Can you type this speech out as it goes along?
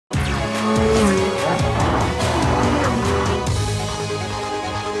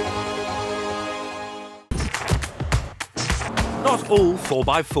All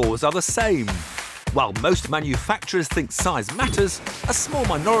 4x4s are the same. While most manufacturers think size matters, a small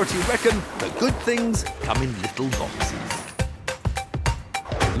minority reckon that good things come in little boxes.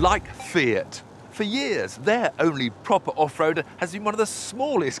 Like Fiat. For years, their only proper off-roader has been one of the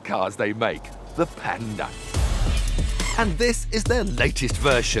smallest cars they make, the Panda. And this is their latest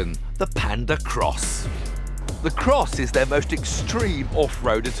version, the Panda Cross. The Cross is their most extreme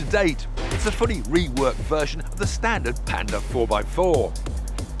off-roader to date. It's a fully reworked version of the standard Panda 4x4.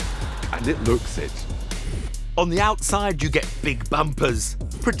 And it looks it. On the outside, you get big bumpers,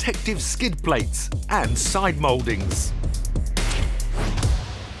 protective skid plates and side mouldings.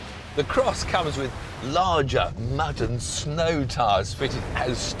 The Cross comes with larger mud and snow tyres fitted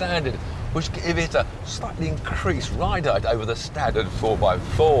as standard, which give it a slightly increased ride height over the standard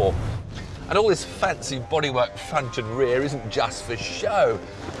 4x4. And all this fancy bodywork front and rear isn't just for show.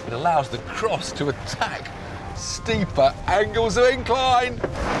 It allows the Cross to attack steeper angles of incline.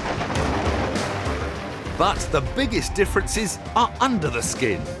 But the biggest differences are under the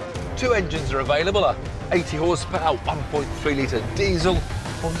skin. Two engines are available, a 80 horsepower 1.3 litre diesel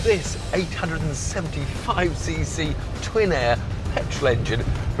on this 875cc twin-air petrol engine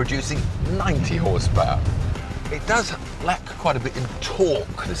producing 90 horsepower. It does lack quite a bit in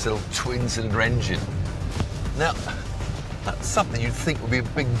torque, this little twin-cylinder engine. Now, that's something you'd think would be a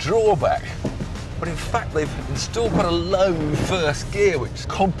big drawback, but in fact they've installed quite a low first gear which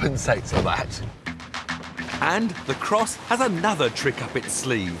compensates for that. And the Cross has another trick up its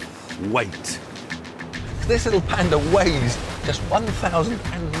sleeve: weight. This little Panda weighs just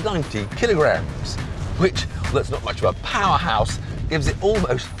 1,090 kilograms, which, well, that's not much of a powerhouse, gives it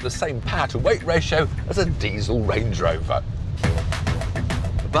almost the same power to weight ratio as a diesel Range Rover.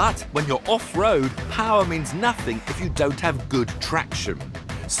 But when you're off-road, power means nothing if you don't have good traction.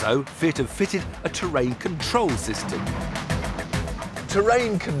 So Fiat have fitted a terrain control system.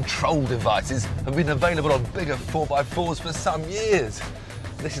 Terrain control devices have been available on bigger 4x4s for some years.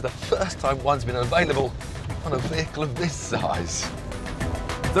 This is the first time one's been available on a vehicle of this size.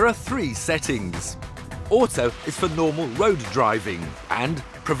 There are 3 settings. Auto is for normal road driving, and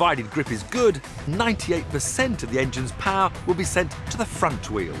provided grip is good, 98% of the engine's power will be sent to the front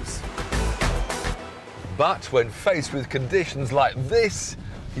wheels. But when faced with conditions like this,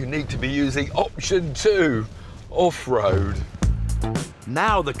 you need to be using option 2, off-road.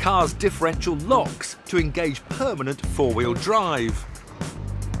 Now the car's differential locks to engage permanent 4-wheel drive.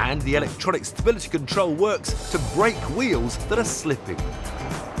 And the electronic stability control works to brake wheels that are slipping.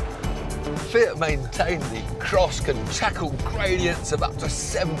 Fiat maintain the Cross can tackle gradients of up to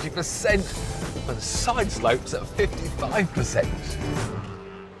 70% and side slopes at 55%.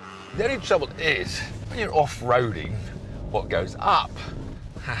 The only trouble is, when you're off-roading, what goes up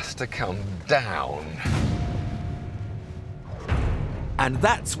has to come down. And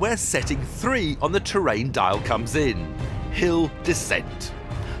that's where setting 3 on the terrain dial comes in: hill descent.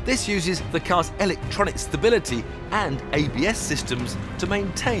 This uses the car's electronic stability and ABS systems to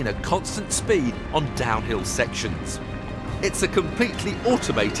maintain a constant speed on downhill sections. It's a completely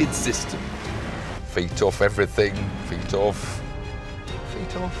automated system. Feet off everything, feet off,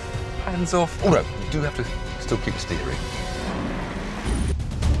 hands off. Oh no, you do have to still keep steering.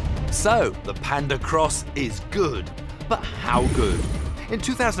 So, the Panda Cross is good, but how good? In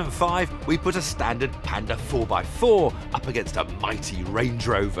 2005, we put a standard Panda 4x4 up against a mighty Range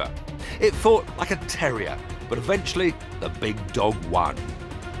Rover. It fought like a terrier, but eventually the big dog won.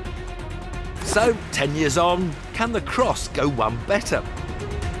 So, 10 years on, can the Cross go one better?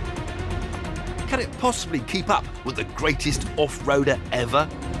 Can it possibly keep up with the greatest off-roader ever?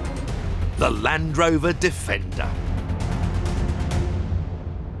 The Land Rover Defender.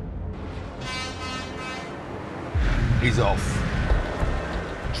 He's off.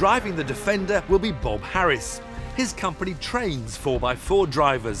 Driving the Defender will be Bob Harris. His company trains 4x4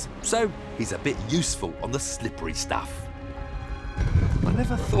 drivers, so he's a bit useful on the slippery stuff. I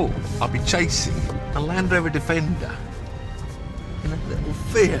never thought I'd be chasing a Land Rover Defender in a little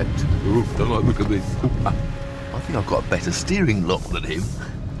Fiat. Ooh, don't like, look at this. I think I've got a better steering lock than him.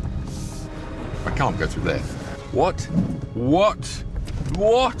 I can't go through there. What? What?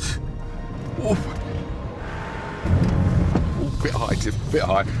 What? Oh. Bit high, Tiff, bit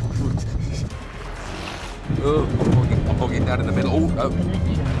high. Oh, I'm bogging down in the middle. Oh,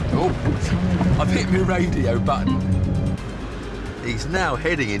 I've hit my radio button. He's now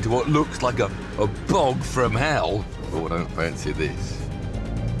heading into what looks like a bog from hell. Oh, I don't fancy this.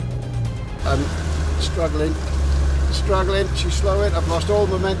 Struggling. She's slowing. I've lost all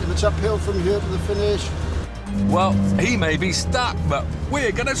momentum. It's uphill from here to the finish. Well, he may be stuck, but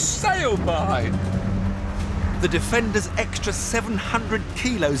we're going to sail by. the Defender's extra 700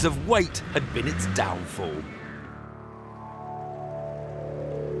 kilos of weight had been its downfall.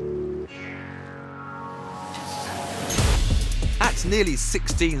 At nearly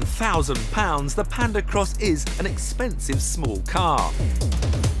 £16,000, the Panda Cross is an expensive small car.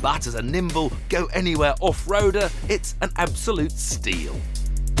 But as a nimble, go-anywhere off-roader, it's an absolute steal.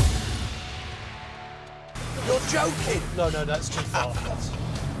 You're joking! No, that's too far.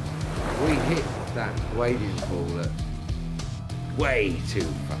 We hit that wading pool at way too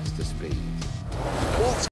fast a speed. What